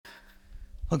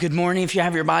Well, good morning. If you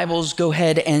have your Bibles, go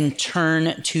ahead and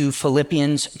turn to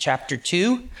Philippians chapter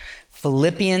 2.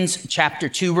 Philippians chapter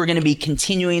 2. We're going to be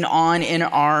continuing on in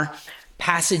our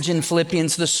passage in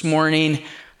Philippians this morning.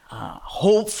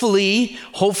 Hopefully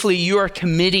you are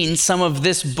committing some of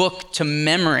this book to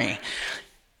memory.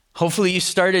 Hopefully you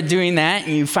started doing that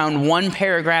and you found one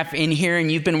paragraph in here and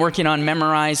you've been working on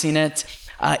memorizing it.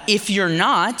 If you're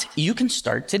not, you can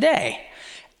start today.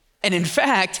 And in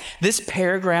fact, this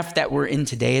paragraph that we're in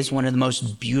today is one of the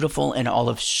most beautiful in all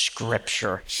of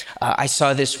Scripture. I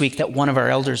saw this week that one of our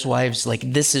elders' wives,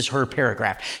 this is her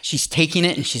paragraph. She's taking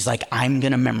it and she's like, I'm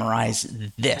going to memorize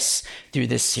this through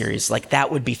this series.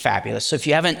 That would be fabulous. So if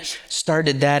you haven't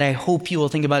started that, I hope you will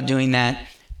think about doing that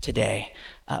today.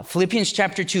 Philippians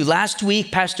chapter 2. Last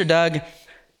week, Pastor Doug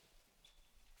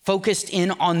focused in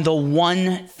on the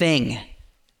one thing.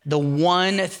 The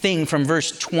one thing from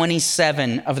verse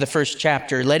 27 of the first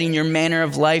chapter, letting your manner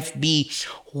of life be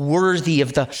worthy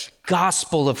of the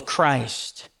gospel of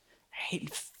Christ. Right?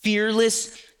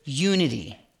 Fearless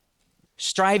unity,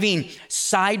 striving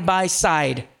side by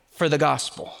side for the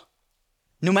gospel.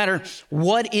 No matter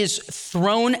what is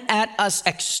thrown at us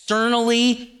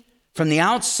externally from the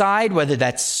outside, whether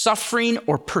that's suffering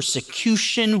or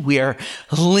persecution, we are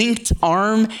linked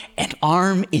arm in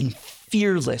arm in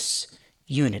fearless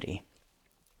unity.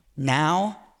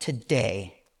 Now,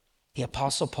 today, the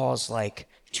Apostle Paul's like,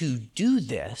 to do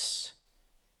this,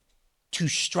 to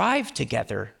strive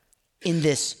together in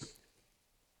this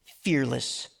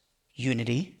fearless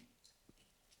unity,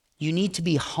 you need to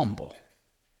be humble.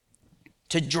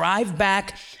 To drive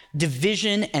back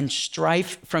division and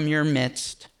strife from your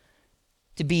midst,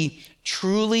 to be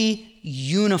truly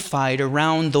unified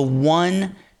around the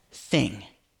one thing.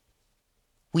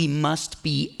 We must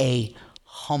be a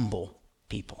humble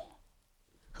people.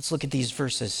 Let's look at these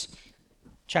verses.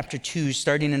 Chapter 2,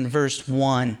 starting in verse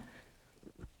 1,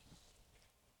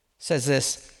 says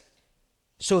this: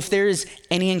 So if there is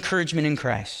any encouragement in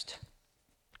Christ,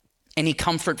 any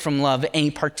comfort from love, any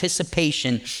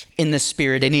participation in the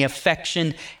Spirit, any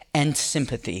affection and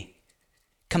sympathy,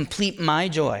 complete my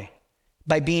joy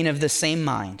by being of the same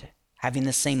mind, having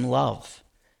the same love,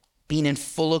 being in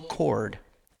full accord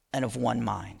and of one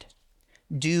mind.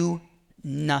 Do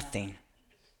nothing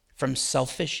from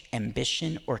selfish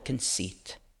ambition or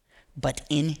conceit, but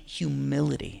in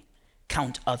humility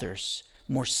count others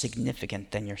more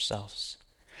significant than yourselves.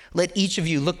 Let each of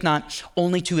you look not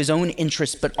only to his own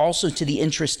interest, but also to the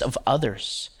interest of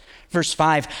others. Verse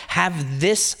 5, have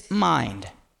this mind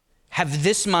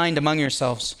among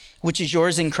yourselves, which is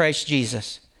yours in Christ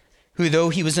Jesus, who though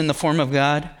he was in the form of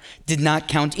God, did not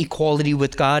count equality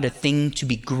with God a thing to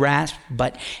be grasped,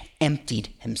 but emptied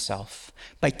himself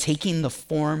by taking the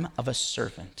form of a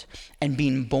servant and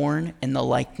being born in the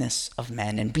likeness of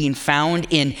men. And being found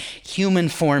in human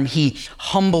form, he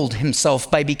humbled himself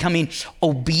by becoming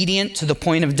obedient to the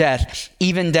point of death,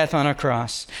 even death on a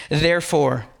cross.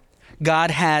 Therefore, God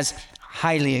has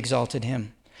highly exalted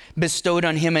him, bestowed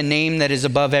on him a name that is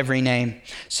above every name,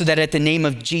 so that at the name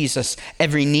of Jesus,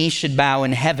 every knee should bow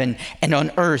in heaven and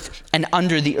on earth and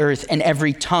under the earth, and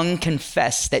every tongue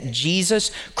confess that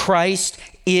Jesus Christ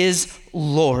is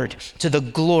Lord, to the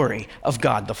glory of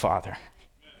God the Father.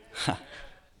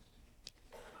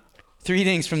 Three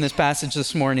things from this passage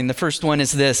this morning. The first one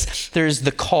is this: there's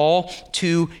the call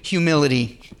to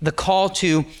humility. The call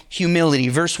to humility.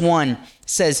 Verse 1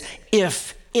 says,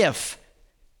 if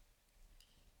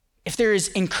there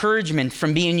is encouragement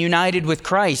from being united with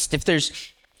Christ, if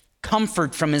there's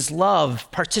comfort from his love,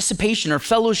 participation or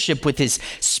fellowship with his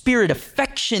Spirit,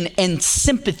 affection and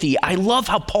sympathy. I love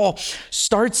how Paul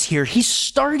starts here. He's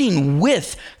starting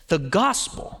with the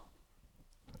gospel.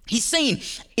 He's saying,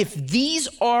 if these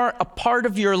are a part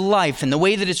of your life, and the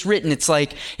way that it's written, it's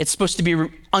like it's supposed to be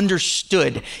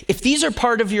understood. If these are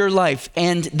part of your life,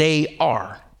 and they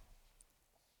are,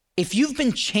 if you've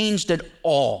been changed at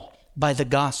all by the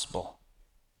gospel,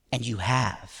 and you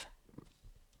have,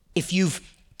 if you've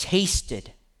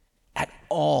tasted at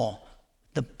all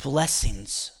the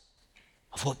blessings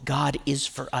of what God is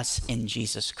for us in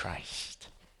Jesus Christ,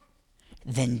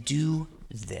 then do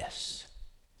this.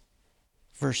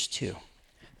 Verse 2,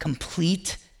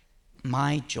 complete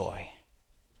my joy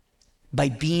by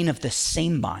being of the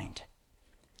same mind,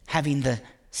 having the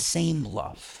same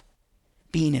love,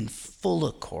 being in full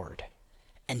accord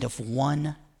and of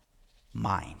one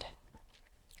mind.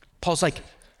 Paul's like,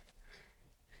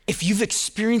 if you've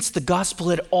experienced the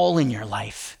gospel at all in your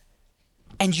life,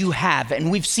 and you have, and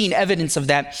we've seen evidence of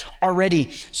that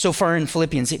already so far in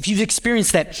Philippians, if you've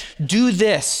experienced that, do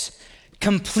this: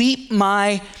 complete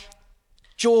my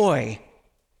joy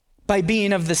by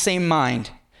being of the same mind,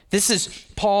 This is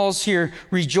Paul's here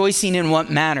rejoicing in what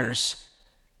matters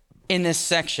in this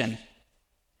section.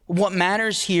 What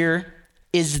matters here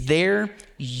is their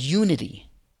unity.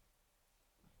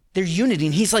 Their unity.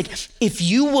 And he's like, if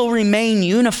you will remain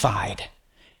unified,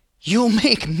 you'll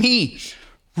make me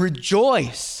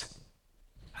rejoice.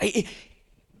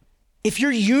 If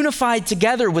you're unified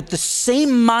together with the same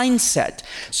mindset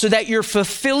so that you're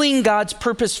fulfilling God's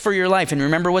purpose for your life. And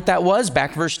remember what that was?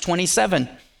 Back verse 27.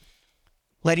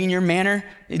 Letting your manner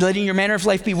of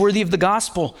life be worthy of the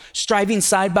gospel, striving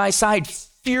side by side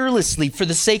fearlessly for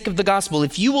the sake of the gospel.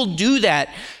 If you will do that,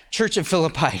 Church of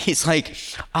Philippi, he's like,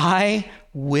 I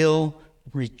will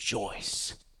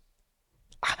rejoice.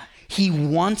 He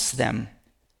wants them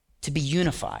to be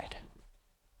unified.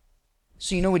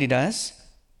 So you know what he does?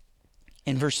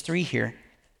 In verse 3 here,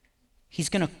 he's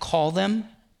going to call them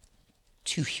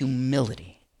to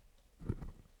humility.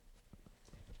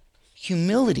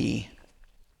 Humility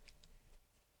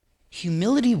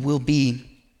will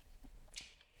be,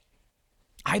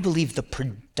 I believe, the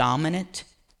predominant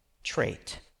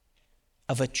trait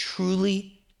of a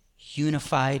truly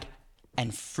unified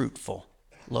and fruitful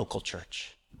local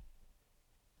church.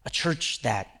 A church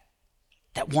that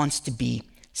wants to be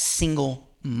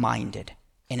single-minded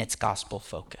in its gospel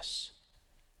focus.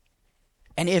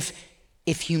 And if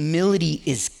humility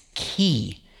is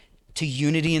key to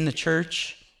unity in the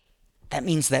church, that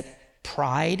means that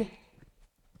pride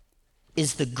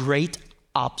is the great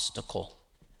obstacle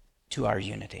to our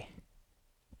unity.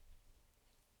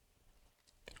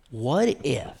 What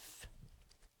if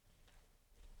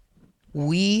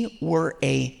we were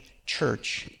a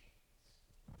church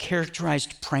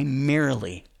characterized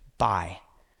primarily by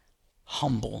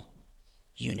humble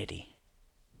unity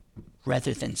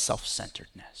rather than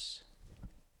self-centeredness?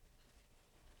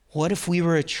 What if we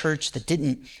were a church that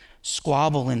didn't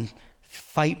squabble and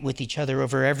fight with each other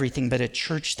over everything, but a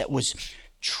church that was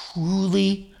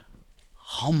truly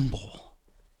humble?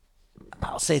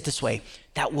 I'll say it this way,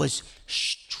 that was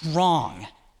strong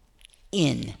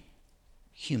in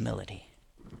humility.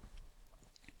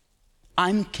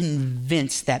 I'm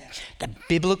convinced that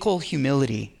biblical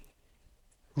humility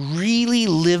really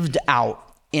lived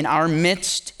out in our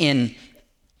midst, in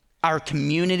our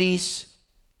communities,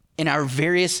 in our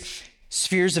various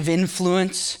spheres of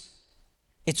influence.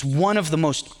 It's one of the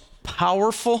most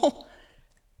powerful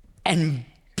and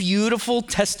beautiful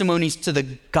testimonies to the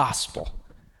gospel,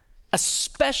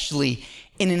 especially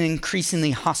in an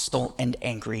increasingly hostile and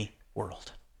angry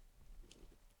world.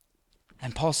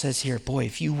 And Paul says here, boy,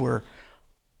 if you were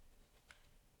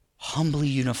humbly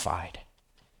unified,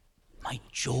 my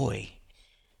joy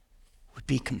would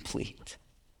be complete.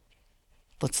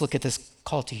 Let's look at this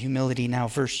call to humility now.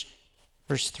 Verse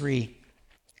 3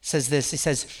 says this. It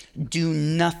says, do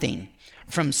nothing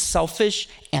from selfish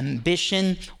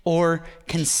ambition or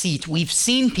conceit. We've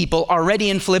seen people already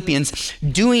in Philippians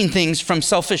doing things from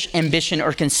selfish ambition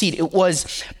or conceit. It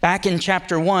was back in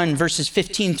chapter 1, verses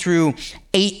 15 through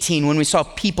 18, when we saw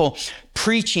people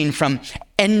preaching from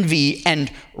envy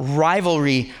and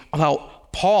rivalry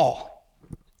about Paul.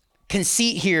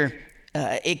 Conceit here,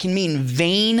 it can mean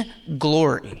vain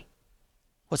glory.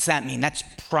 What's that mean? That's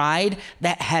pride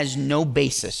that has no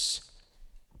basis,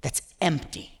 that's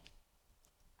empty.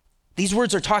 These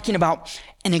words are talking about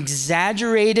an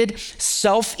exaggerated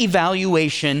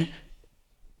self-evaluation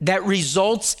that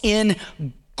results in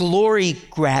glory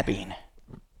grabbing,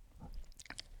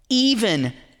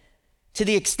 even to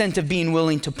the extent of being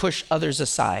willing to push others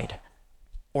aside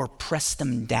or press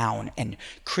them down and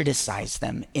criticize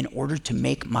them in order to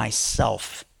make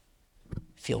myself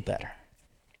feel better.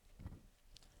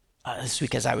 This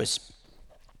week as I was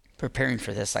preparing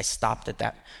for this, I stopped at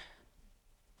that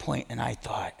point and I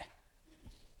thought,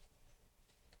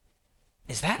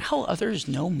 is that how others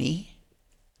know me?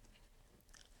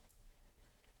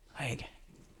 And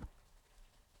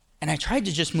I tried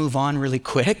to just move on really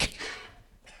quick.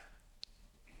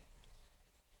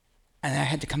 And I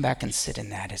had to come back and sit in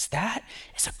that. Is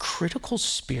a critical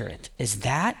spirit? Is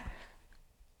that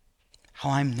how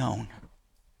I'm known?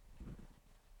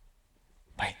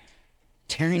 By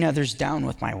tearing others down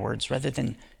with my words rather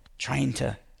than trying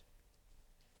to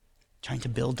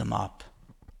build them up.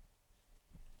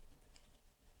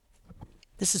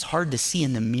 This is hard to see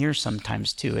in the mirror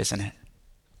sometimes too, isn't it?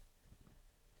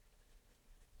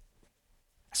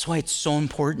 That's why it's so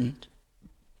important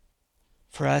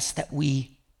for us that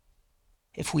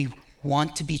if we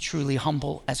want to be truly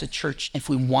humble as a church, if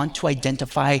we want to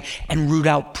identify and root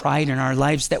out pride in our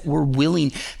lives, that we're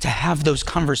willing to have those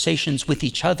conversations with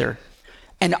each other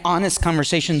and honest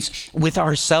conversations with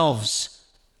ourselves.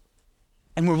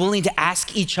 and we're willing to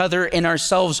ask each other and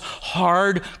ourselves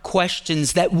hard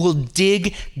questions that will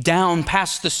dig down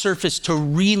past the surface to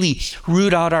really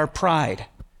root out our pride,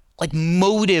 like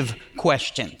motive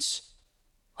questions,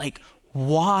 like,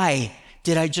 why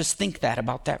did I just think that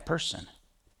about that person?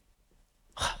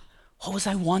 What was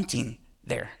I wanting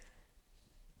there?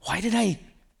 Why did I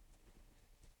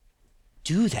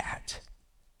do that?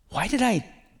 Why did I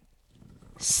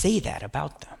say that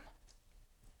about them?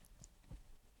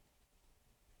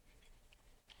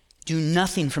 Do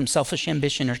nothing from selfish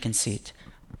ambition or conceit,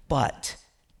 but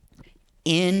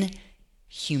in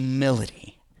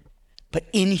humility. But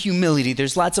in humility,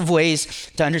 there's lots of ways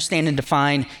to understand and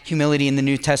define humility in the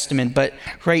New Testament, but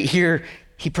right here,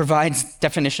 he provides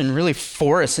definition really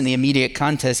for us in the immediate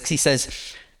context. He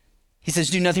says,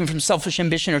 do nothing from selfish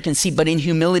ambition or conceit, but in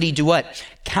humility do what?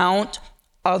 Count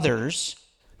others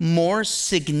more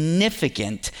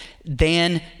significant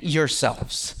than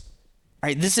yourselves. All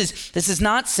right, this is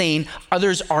not saying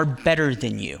others are better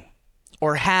than you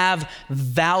or have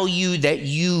value that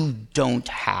you don't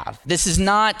have. This is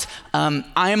not,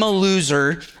 I'm a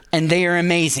loser and they are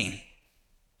amazing.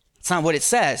 It's not what it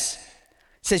says.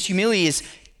 It says humility is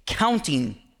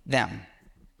counting them,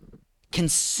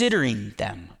 considering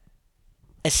them,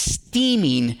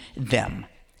 esteeming them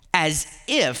as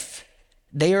if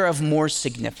they are of more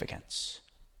significance.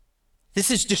 This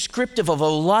is descriptive of a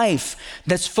life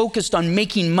that's focused on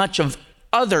making much of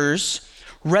others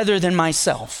rather than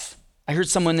myself. I heard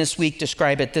someone this week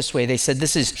describe it this way. They said,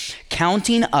 this is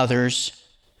counting others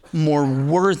more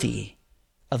worthy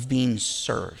of being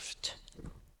served.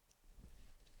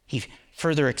 He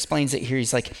further explains it here.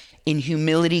 He's like, in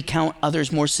humility, count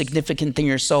others more significant than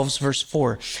yourselves. Verse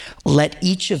 4, let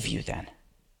each of you then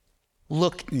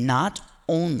look not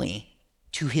only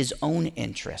to his own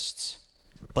interests,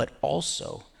 but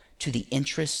also to the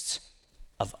interests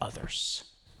of others.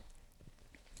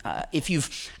 If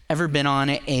you've ever been on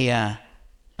a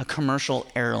commercial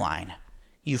airline,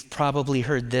 you've probably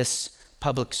heard this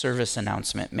public service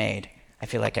announcement made. I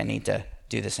feel like I need to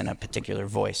do this in a particular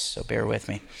voice, so bear with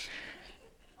me.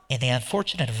 In the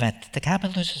unfortunate event that the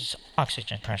cabin loses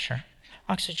oxygen pressure,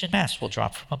 oxygen mask will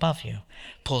drop from above you.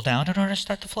 Pull down in order to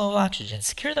start the flow of oxygen.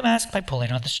 Secure the mask by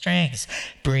pulling on the strings.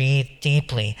 Breathe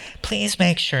deeply. Please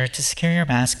make sure to secure your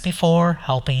mask before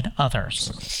helping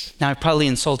others. Now, I've probably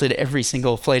insulted every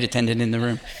single flight attendant in the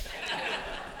room.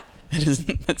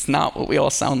 That's not what we all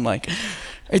sound like.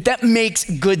 Right, that makes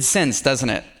good sense, doesn't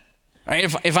it?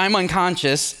 Right? If I'm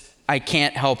unconscious, I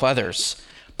can't help others.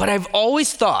 But I've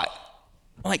always thought,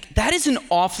 like, that is an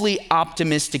awfully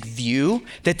optimistic view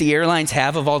that the airlines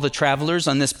have of all the travelers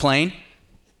on this plane.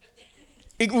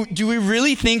 Do we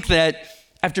really think that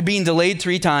after being delayed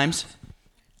 3 times,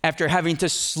 after having to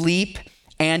sleep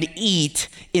and eat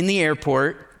in the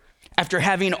airport, after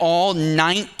having all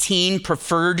 19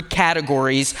 preferred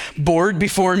categories board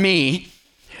before me,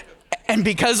 and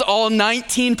because all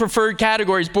 19 preferred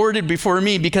categories boarded before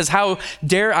me, because how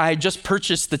dare I just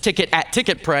purchase the ticket at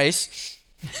ticket price,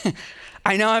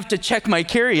 I now have to check my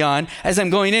carry-on as I'm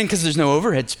going in because there's no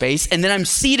overhead space. And then I'm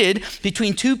seated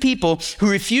between 2 people who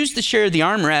refuse to share the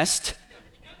armrest,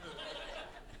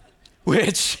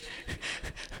 which,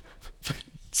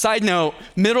 side note,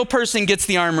 middle person gets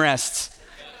the armrests.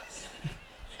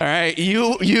 All right,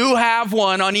 you have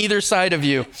one on either side of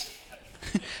you.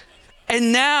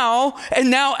 And now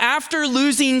after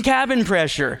losing cabin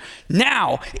pressure,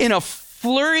 now in a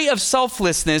flurry of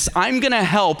selflessness, I'm going to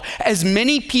help as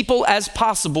many people as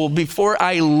possible before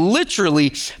I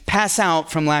literally pass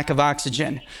out from lack of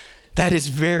oxygen. That is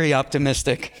very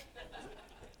optimistic.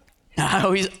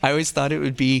 I always thought it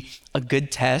would be a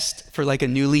good test for like a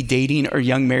newly dating or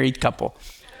young married couple.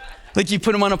 Like you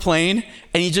put them on a plane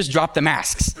and you just drop the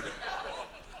masks.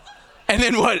 And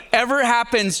then whatever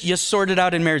happens, you sort it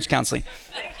out in marriage counseling.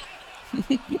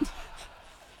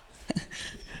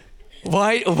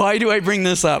 Why do I bring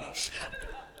this up?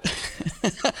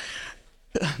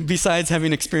 Besides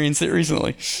having experienced it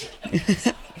recently.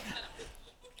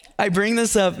 I bring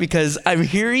this up because I'm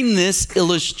hearing this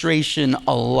illustration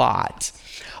a lot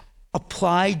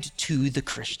applied to the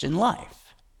Christian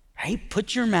life, right?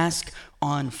 Put your mask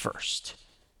on first.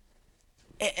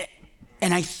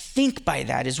 And I think by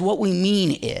that is what we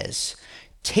mean is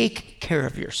take care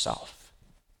of yourself.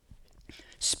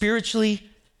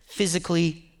 Spiritually,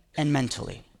 physically, and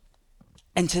mentally.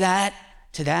 And to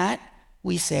that,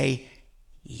 we say,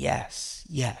 yes,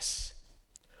 yes.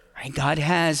 Right? God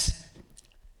has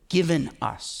given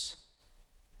us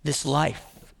this life,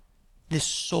 this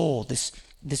soul,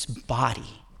 this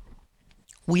body.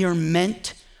 We are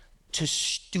meant to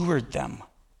steward them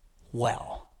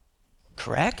well,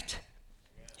 correct?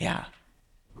 Yeah.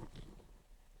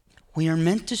 We are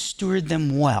meant to steward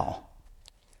them well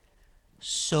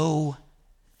so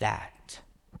that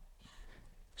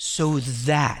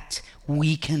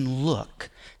we can look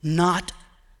not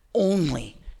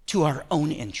only to our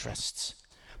own interests,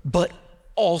 but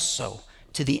also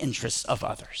to the interests of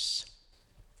others.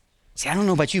 See, I don't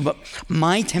know about you, but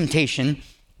my temptation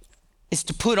is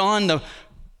to put on the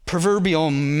proverbial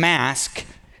mask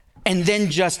and then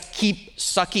just keep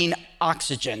sucking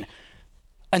oxygen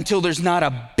until there's not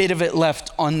a bit of it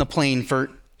left on the plane for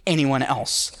anyone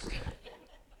else.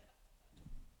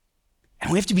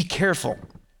 And we have to be careful,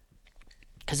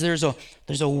 because there's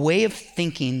a way of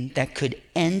thinking that could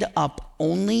end up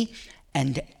only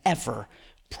and ever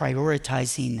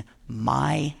prioritizing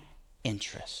my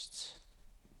interests.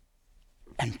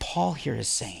 And Paul here is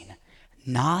saying,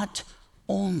 not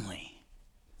only,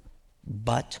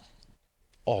 but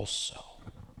also.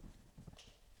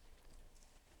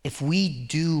 If we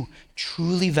do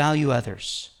truly value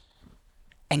others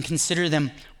and consider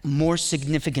them more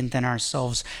significant than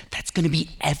ourselves, that's going to be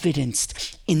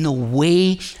evidenced in the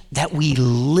way that we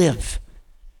live,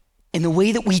 in the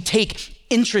way that we take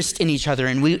interest in each other,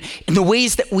 and in the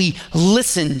ways that we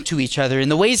listen to each other, in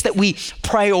the ways that we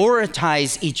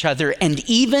prioritize each other, and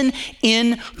even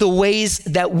in the ways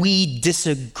that we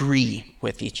disagree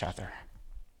with each other.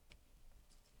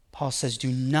 Paul says, do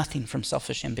nothing from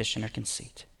selfish ambition or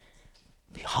conceit.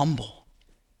 Be humble,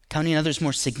 counting others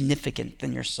more significant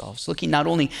than yourselves, looking not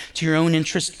only to your own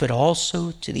interest, but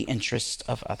also to the interest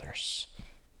of others.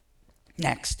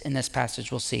 Next, in this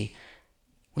passage, we see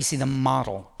the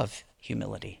model of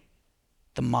humility.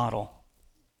 The model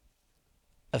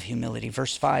of humility.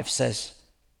 Verse 5 says,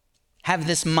 have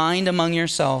this mind among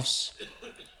yourselves,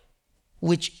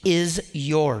 which is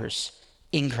yours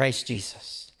in Christ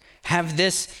Jesus. Have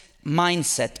this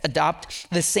mindset, adopt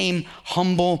the same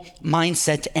humble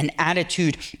mindset and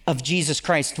attitude of Jesus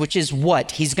Christ, which is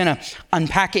what? He's going to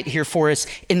unpack it here for us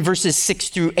in verses 6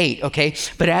 through 8, okay?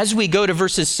 But as we go to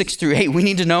verses 6 through 8, we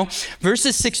need to know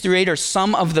verses 6 through 8 are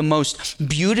some of the most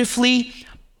beautifully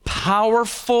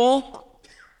powerful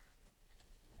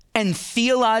and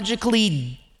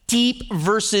theologically deep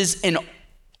verses in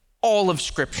all of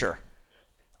Scripture.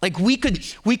 Like we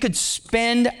could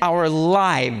spend our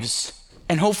lives,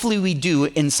 and hopefully we do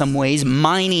in some ways,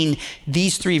 mining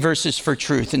these 3 verses for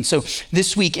truth. And so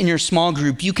this week in your small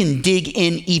group, you can dig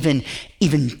in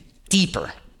even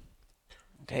deeper.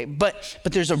 Okay, but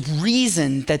there's a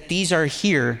reason that these are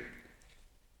here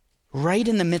right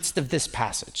in the midst of this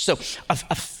passage. So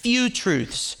a few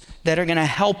truths that are going to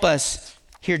help us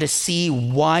here to see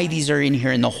why these are in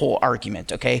here in the whole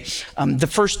argument, okay? The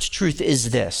first truth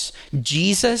is this: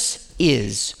 Jesus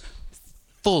is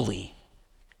fully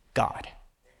God.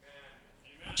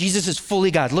 Jesus is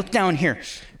fully God. Look down here.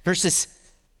 Verse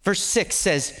 6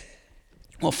 says,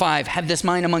 5, have this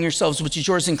mind among yourselves, which is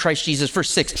yours in Christ Jesus. Verse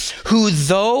 6, who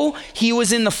though he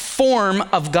was in the form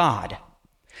of God,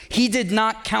 he did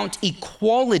not count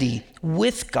equality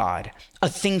with God a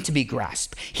thing to be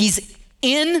grasped. He's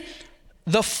in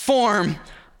the form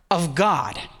of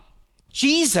God.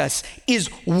 Jesus is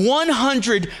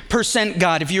 100%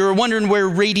 God. If you were wondering where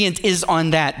Radiant is on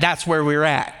that, that's where we're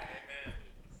at.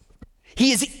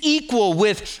 He is equal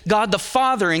with God the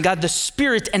Father and God the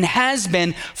Spirit, and has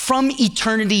been from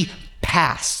eternity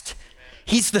past.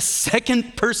 He's the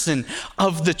second person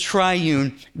of the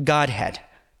triune Godhead.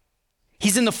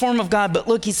 He's in the form of God, but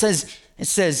look, it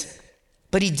says,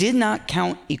 but he did not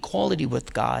count equality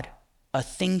with God a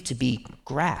thing to be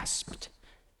grasped,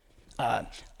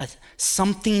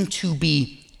 something to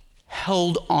be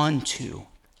held on to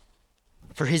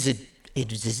for his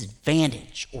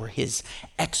advantage or his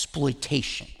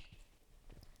exploitation.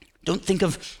 Don't think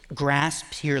of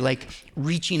grasp here like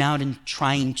reaching out and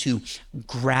trying to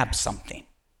grab something.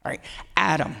 All right,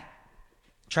 Adam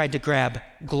tried to grab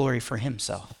glory for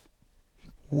himself.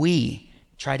 We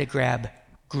try to grab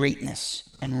greatness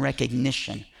and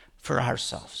recognition for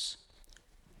ourselves.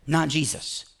 Not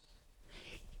Jesus.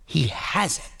 He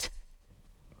has it,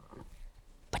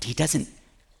 but he doesn't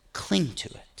cling to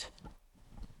it.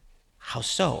 How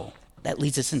so? That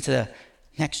leads us into the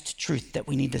next truth that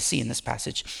we need to see in this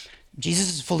passage. Jesus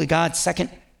is fully God. Second,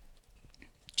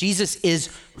 Jesus is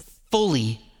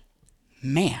fully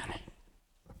man.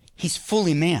 He's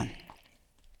fully man.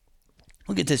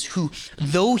 Look at this. Who,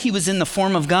 though he was in the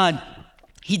form of God,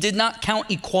 he did not count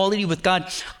equality with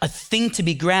God a thing to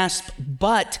be grasped,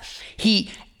 but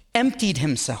he emptied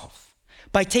himself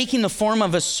by taking the form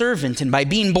of a servant and by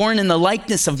being born in the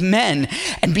likeness of men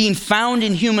and being found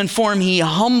in human form, he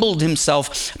humbled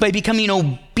himself by becoming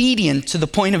obedient to the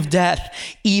point of death,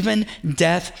 even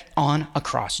death on a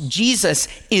cross. Jesus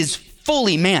is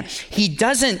fully man. He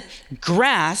doesn't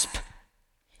grasp.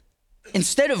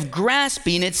 Instead of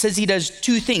grasping, it says he does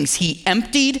two things. He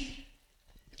emptied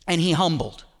and he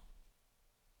humbled.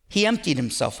 He emptied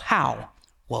himself. How?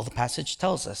 Well, the passage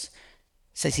tells us.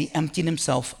 It says he emptied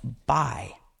himself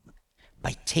by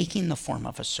taking the form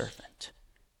of a servant,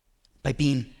 by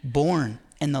being born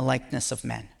in the likeness of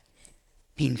men,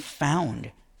 being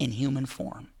found in human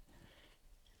form.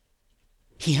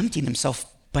 He emptied himself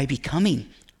by becoming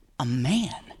a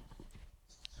man,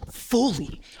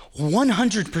 fully,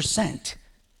 100%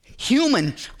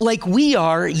 human like we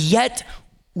are, yet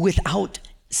without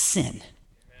sin.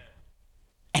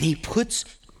 And he puts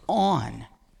on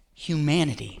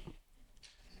humanity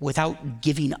without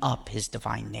giving up his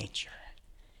divine nature.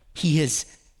 He is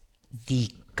the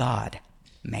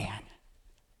God-man,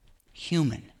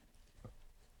 human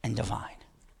and divine.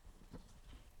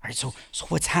 All right, so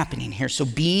what's happening here? So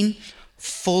being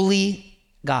fully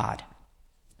God,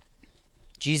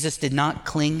 Jesus did not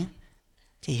cling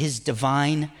to his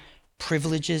divine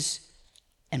privileges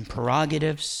and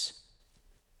prerogatives.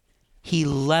 He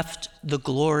left the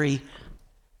glory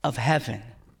of heaven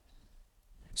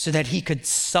so that he could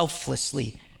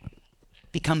selflessly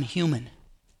become human,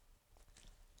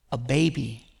 a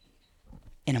baby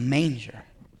in a manger,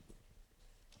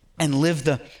 and live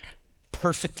the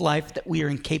perfect life that we are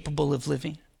incapable of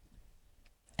living,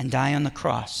 and die on the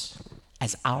cross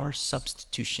as our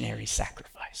substitutionary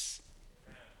sacrifice.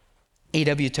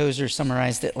 A.W. Tozer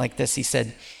summarized it like this. He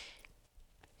said,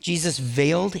 Jesus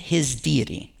veiled his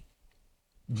deity,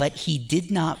 but he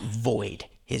did not void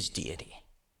his deity.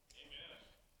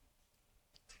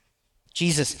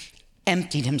 Jesus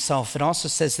emptied himself. It also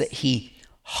says that he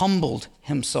humbled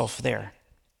himself there.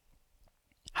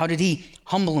 How did he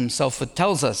humble himself? It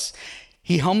tells us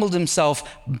he humbled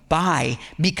himself by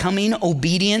becoming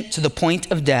obedient to the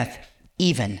point of death,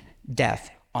 even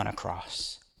death on a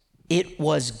cross. It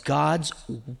was God's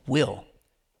will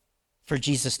for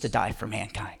Jesus to die for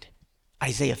mankind.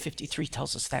 Isaiah 53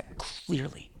 tells us that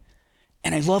clearly.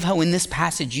 And I love how in this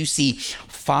passage you see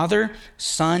Father,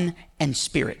 Son, and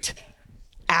Spirit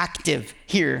active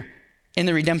here in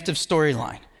the redemptive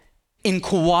storyline, in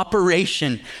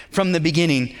cooperation from the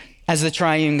beginning as the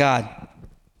triune God.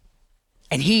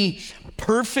 And he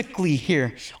perfectly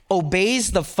here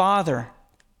obeys the Father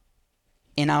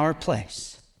in our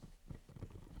place.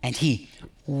 And he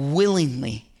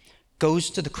willingly goes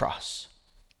to the cross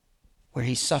where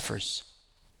he suffers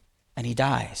and he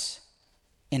dies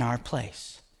in our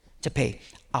place to pay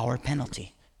our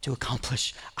penalty, to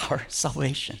accomplish our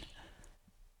salvation.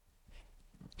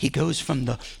 He goes from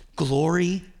the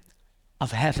glory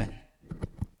of heaven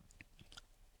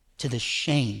to the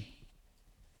shame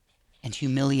and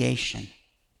humiliation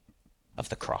of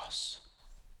the cross.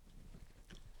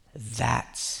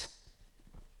 That's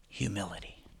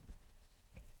humility.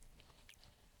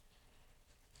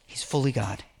 He's fully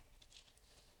God.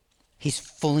 He's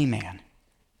fully man.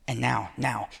 And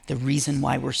now, the reason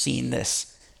why we're seeing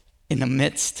this in the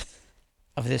midst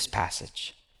of this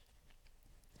passage.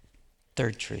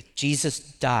 Third truth, Jesus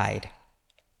died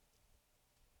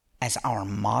as our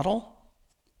model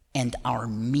and our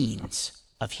means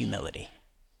of humility.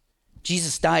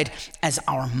 Jesus died as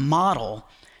our model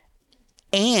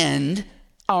and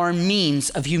our means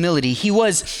of humility. He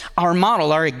was our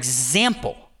model, our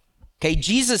example. Okay,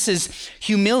 Jesus'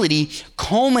 humility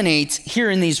culminates here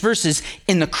in these verses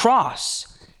in the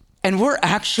cross. And we're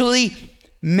actually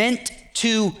meant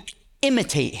to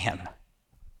imitate him.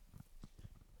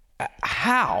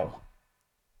 How?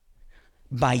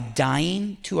 By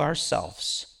dying to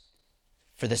ourselves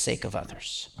for the sake of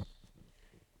others.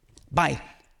 By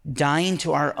dying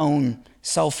to our own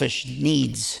selfish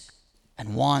needs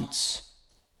and wants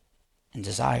and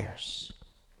desires.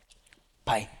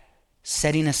 By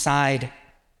setting aside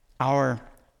our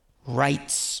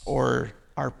rights or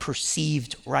our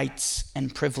perceived rights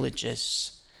and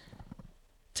privileges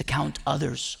to count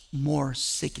others more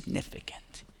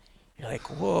significant. You're like,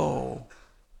 whoa,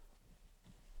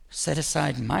 set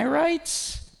aside my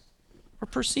rights or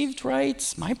perceived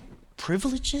rights, my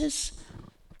privileges?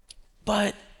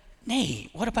 But,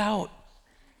 Nate, what about,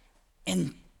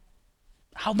 and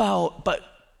how about, but,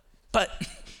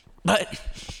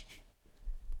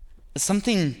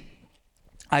 something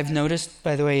I've noticed,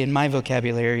 by the way, in my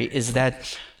vocabulary is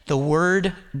that the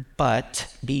word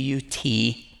but,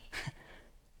 B-U-T,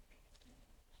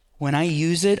 when I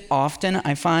use it often,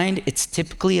 I find it's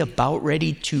typically about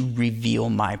ready to reveal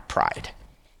my pride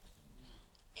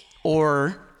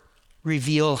or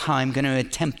reveal how I'm going to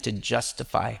attempt to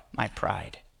justify my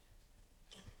pride.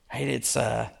 Right? It's,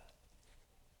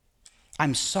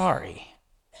 I'm sorry,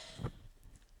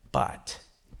 but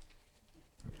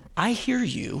I hear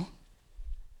you,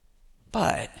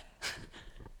 but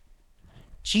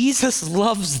Jesus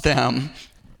loves them,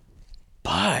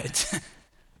 but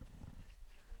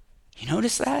you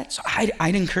notice that? So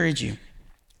I'd encourage you,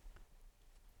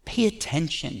 pay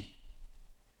attention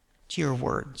to your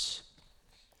words.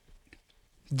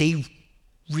 They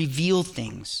reveal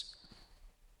things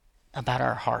about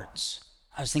our hearts.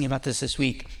 I was thinking about this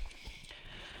week,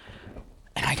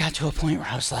 and I got to a point where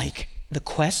I was like, the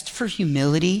quest for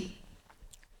humility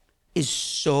is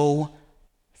so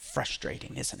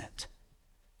frustrating, isn't it?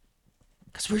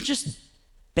 Because we're just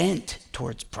bent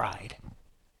towards pride.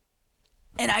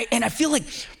 And I feel like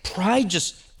pride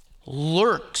just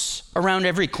lurks around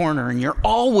every corner, and you're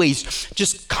always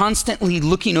just constantly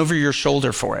looking over your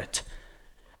shoulder for it.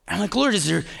 I'm like, Lord, is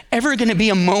there ever going to be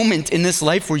a moment in this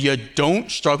life where you don't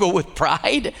struggle with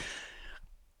pride?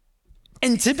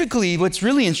 And typically what's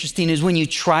really interesting is when you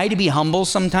try to be humble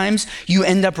sometimes, you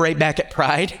end up right back at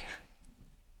pride.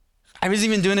 I was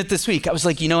even doing it this week. I was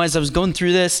like, as I was going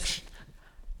through this,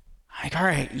 I'm like, all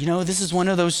right, this is one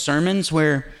of those sermons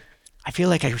where I feel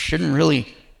like I shouldn't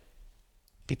really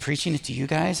be preaching it to you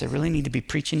guys. I really need to be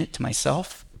preaching it to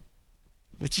myself.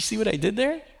 But you see what I did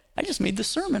there? I just made the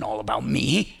sermon all about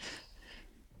me.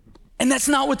 And that's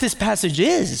not what this passage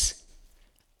is.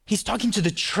 He's talking to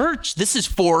the church. This is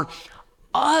for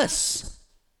us.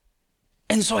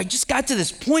 And so I just got to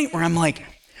this point where I'm like,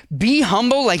 be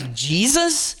humble like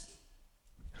Jesus?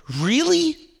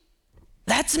 Really?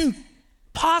 That's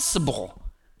impossible.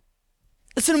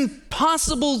 It's an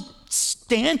impossible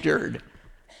standard.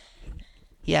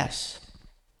 Yes.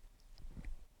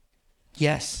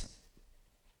 Yes.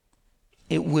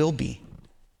 It will be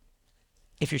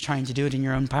if you're trying to do it in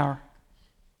your own power.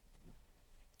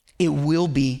 It will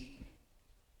be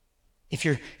if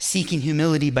you're seeking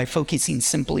humility by focusing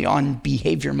simply on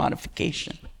behavior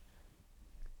modification.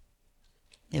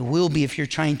 It will be if you're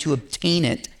trying to obtain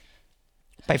it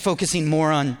by focusing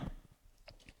more on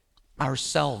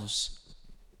ourselves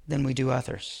than we do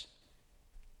others.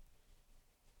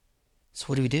 So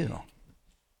what do?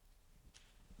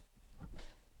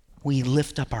 We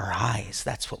lift up our eyes.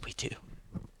 That's what we do.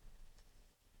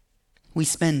 We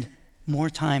spend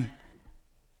more time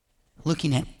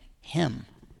looking at him,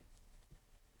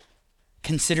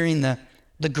 considering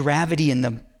the gravity and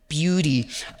the beauty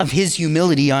of his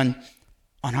humility on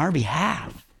our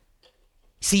behalf.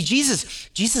 See,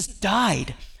 Jesus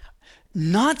died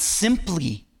not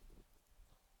simply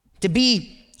to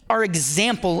be our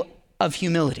example of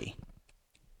humility.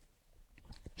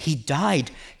 He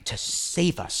died to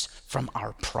save us from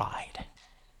our pride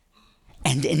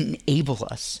and enable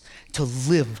us to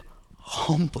live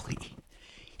humbly.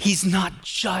 He's not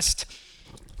just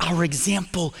our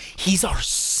example, he's our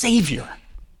Savior.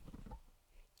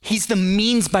 He's the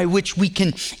means by which we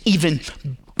can even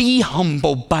be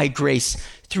humble by grace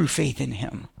through faith in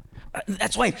him.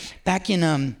 That's why back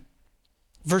in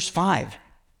verse 5,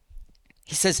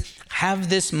 he says,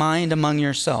 have this mind among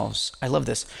yourselves. I love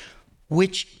this.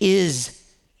 Which is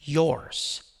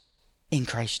yours in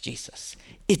Christ Jesus.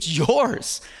 It's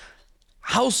yours.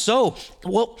 How so?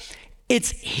 Well,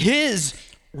 it's his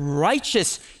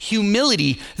righteous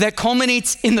humility that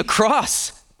culminates in the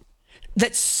cross,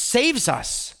 that saves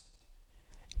us.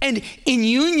 And in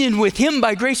union with him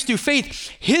by grace through faith,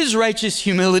 his righteous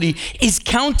humility is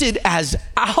counted as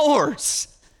ours.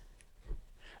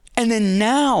 And then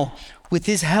now, with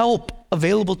his help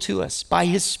available to us by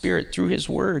his Spirit through his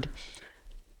word,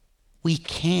 we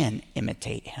can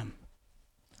imitate him.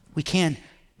 We can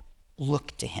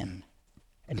look to him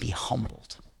and be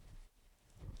humbled.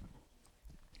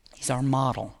 He's our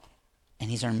model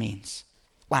and he's our means.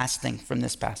 Last thing from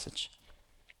this passage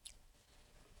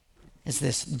is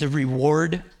this: the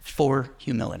reward for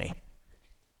humility.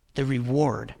 The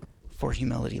reward for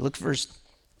humility. Look at verse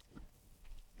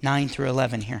 9 through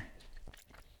 11 here.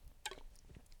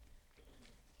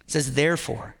 It says,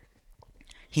 therefore,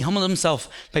 he humbled himself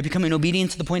by becoming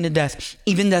obedient to the point of death,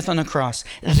 even death on a cross.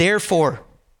 Therefore,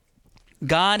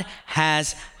 God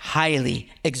has highly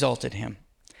exalted him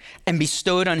and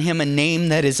bestowed on him a name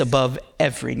that is above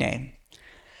every name,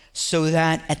 so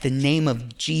that at the name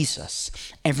of Jesus,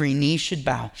 every knee should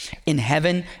bow in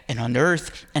heaven and on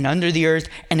earth and under the earth,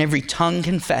 and every tongue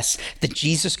confess that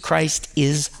Jesus Christ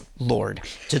is Lord,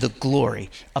 to the glory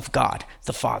of God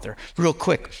the Father. Real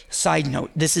quick, side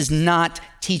note, this is not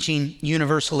teaching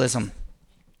universalism.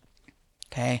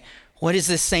 Okay? What is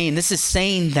this saying? This is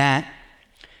saying that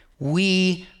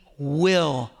we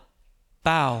will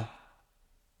bow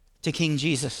to King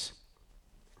Jesus.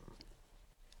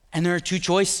 And there are two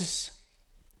choices.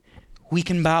 We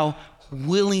can bow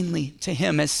willingly to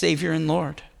him as Savior and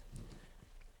Lord,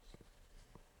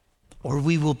 or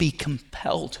we will be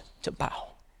compelled to bow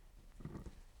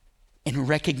in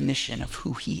recognition of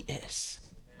who he is.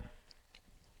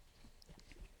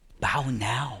 Bow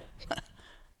now.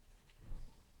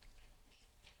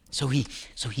 So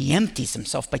he empties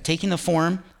himself by taking the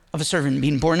form of a servant,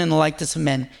 being born in the likeness of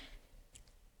men.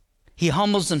 He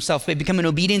humbles himself by becoming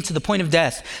obedient to the point of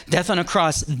death on a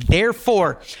cross.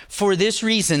 Therefore, for this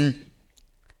reason,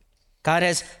 God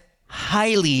has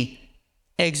highly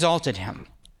exalted him.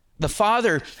 The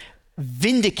Father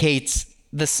vindicates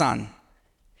the Son.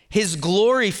 His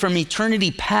glory from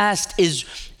eternity past is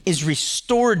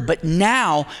restored, but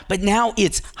now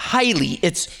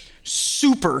it's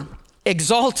super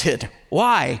exalted.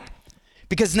 Why?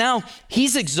 Because now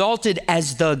he's exalted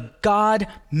as the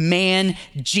God-man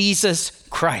Jesus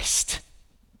Christ.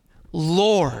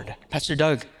 Lord. Pastor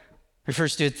Doug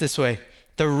refers to it this way: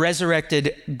 the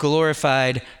resurrected,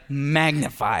 glorified,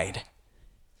 magnified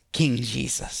King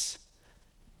Jesus.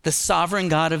 The sovereign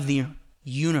God of the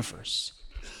universe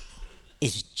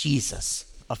is Jesus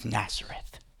of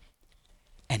Nazareth.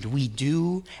 And we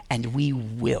do and we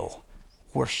will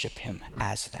worship him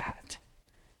as that.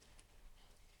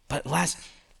 But last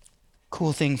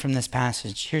cool thing from this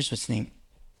passage, here's what's neat.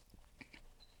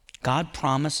 God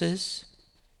promises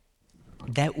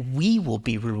that we will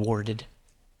be rewarded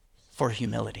for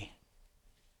humility.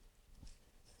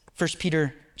 1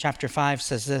 Peter chapter 5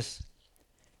 says this: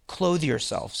 clothe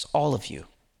yourselves, all of you,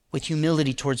 with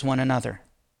humility towards one another.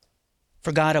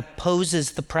 For God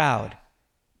opposes the proud,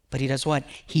 but he does what?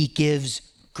 He gives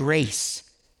grace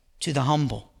to the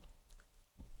humble.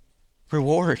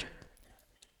 Reward.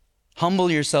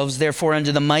 Humble yourselves, therefore,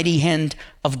 under the mighty hand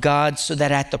of God, so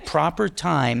that at the proper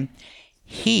time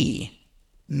he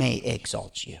may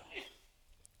exalt you.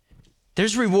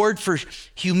 There's reward for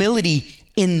humility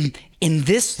in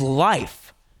this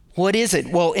life. What is it?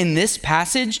 Well, in this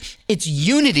passage, it's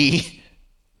unity.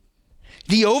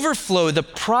 The overflow, the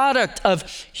product of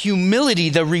humility,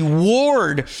 the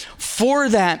reward for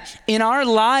that in our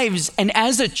lives and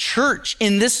as a church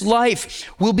in this life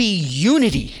will be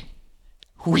unity.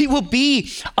 We will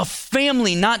be a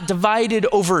family not divided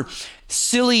over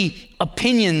silly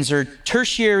opinions or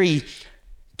tertiary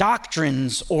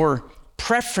doctrines or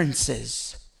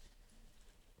preferences.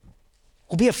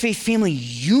 We'll be a faith family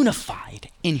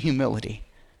unified in humility,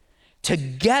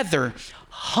 together,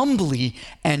 humbly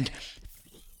and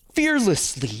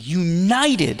fearlessly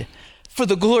united for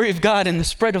the glory of God and the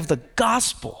spread of the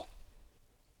gospel.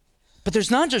 But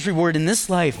there's not just reward in this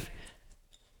life,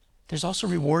 there's also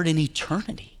reward in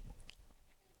eternity.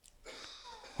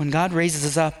 When God raises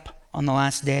us up on the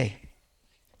last day,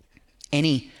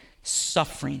 any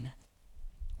suffering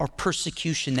or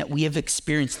persecution that we have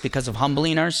experienced because of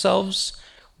humbling ourselves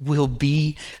will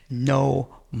be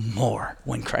no more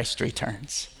when Christ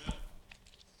returns.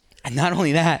 And not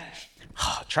only that,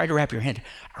 try to wrap your head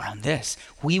around this.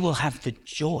 We will have the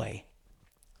joy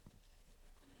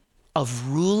of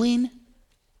ruling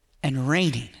and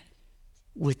reigning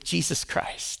with Jesus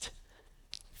Christ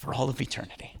for all of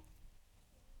eternity.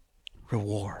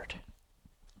 Reward.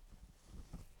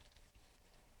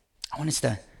 I want us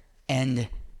to end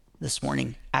this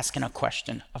morning asking a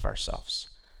question of ourselves.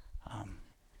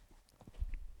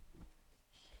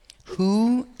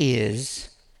 Who is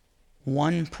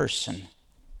one person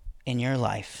in your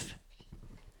life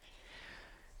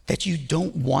that you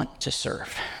don't want to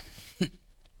serve?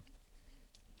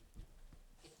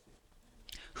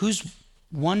 Who's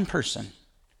one person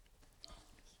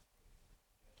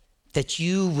that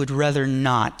you would rather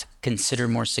not consider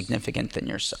more significant than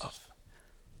yourself?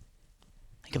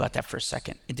 Think about that for a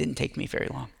second. It didn't take me very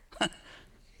long.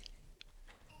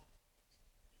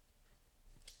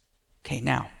 Okay,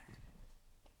 now,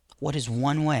 what is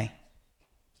one way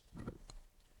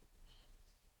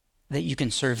that you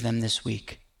can serve them this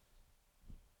week?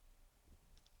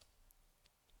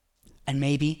 And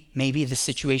maybe the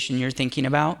situation you're thinking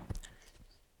about,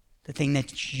 the thing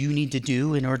that you need to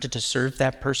do in order to serve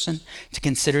that person, to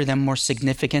consider them more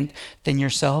significant than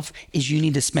yourself, is you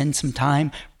need to spend some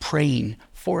time praying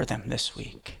for them this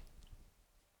week.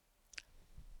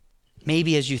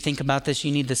 Maybe as you think about this,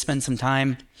 you need to spend some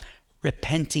time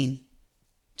repenting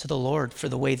to the Lord for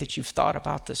the way that you've thought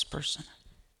about this person.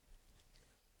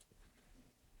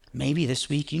 Maybe this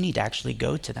week you need to actually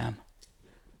go to them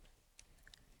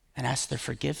and ask their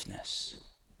forgiveness.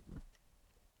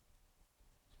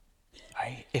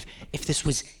 Right? If this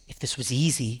was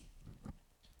easy,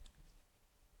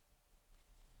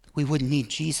 we wouldn't need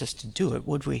Jesus to do it,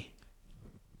 would we?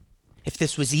 If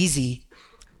this was easy,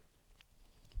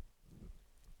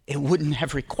 it wouldn't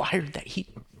have required that he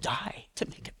die to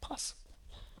make it possible.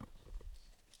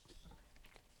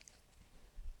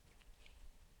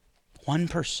 One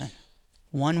person,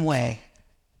 one way.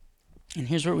 And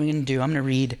here's what we're going to do. I'm going to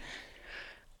read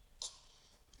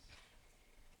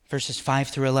verses 5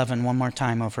 through 11 one more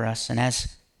time over us. And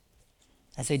as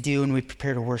I do and we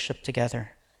prepare to worship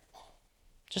together,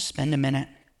 just spend a minute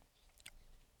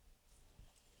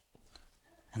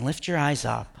and lift your eyes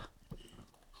up.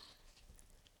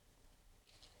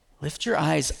 Lift your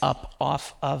eyes up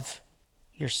off of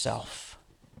yourself.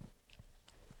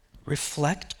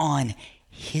 Reflect on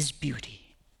his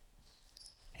beauty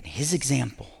and his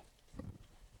example.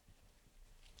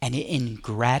 And in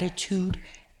gratitude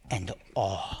and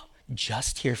awe,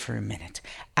 just here for a minute,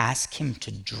 ask him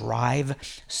to drive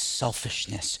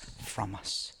selfishness from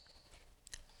us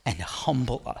and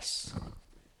humble us.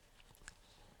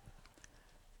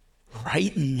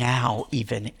 Right now,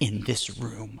 even in this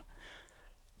room,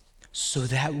 so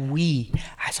that we,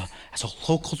 as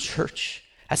a local church,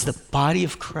 as the body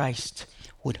of Christ,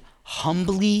 would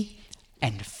humbly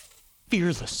and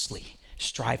fearlessly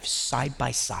strive side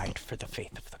by side for the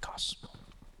faith of the gospel.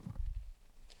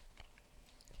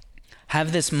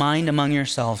 Have this mind among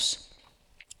yourselves,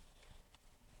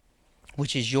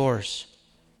 which is yours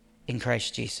in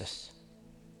Christ Jesus,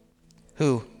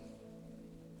 who,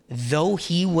 though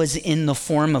he was in the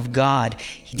form of God,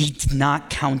 he did not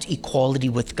count equality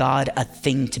with God a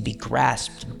thing to be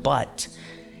grasped, but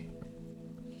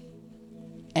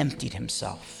emptied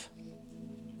himself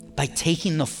by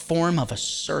taking the form of a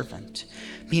servant,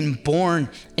 being born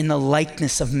in the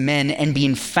likeness of men, and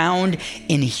being found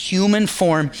in human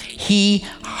form. He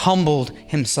humbled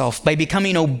himself by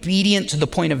becoming obedient to the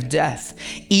point of death,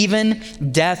 even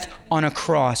death on a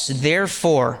cross.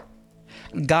 Therefore,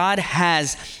 God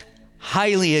has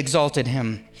highly exalted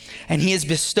him, and he has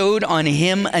bestowed on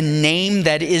him a name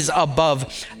that is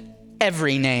above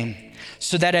every name,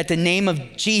 so that at the name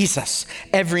of Jesus,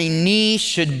 every knee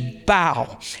should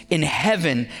bow in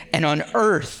heaven and on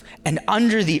earth and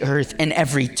under the earth, and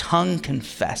every tongue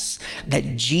confess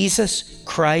that Jesus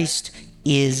Christ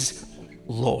is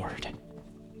Lord,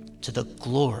 to the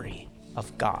glory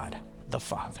of God the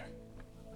Father.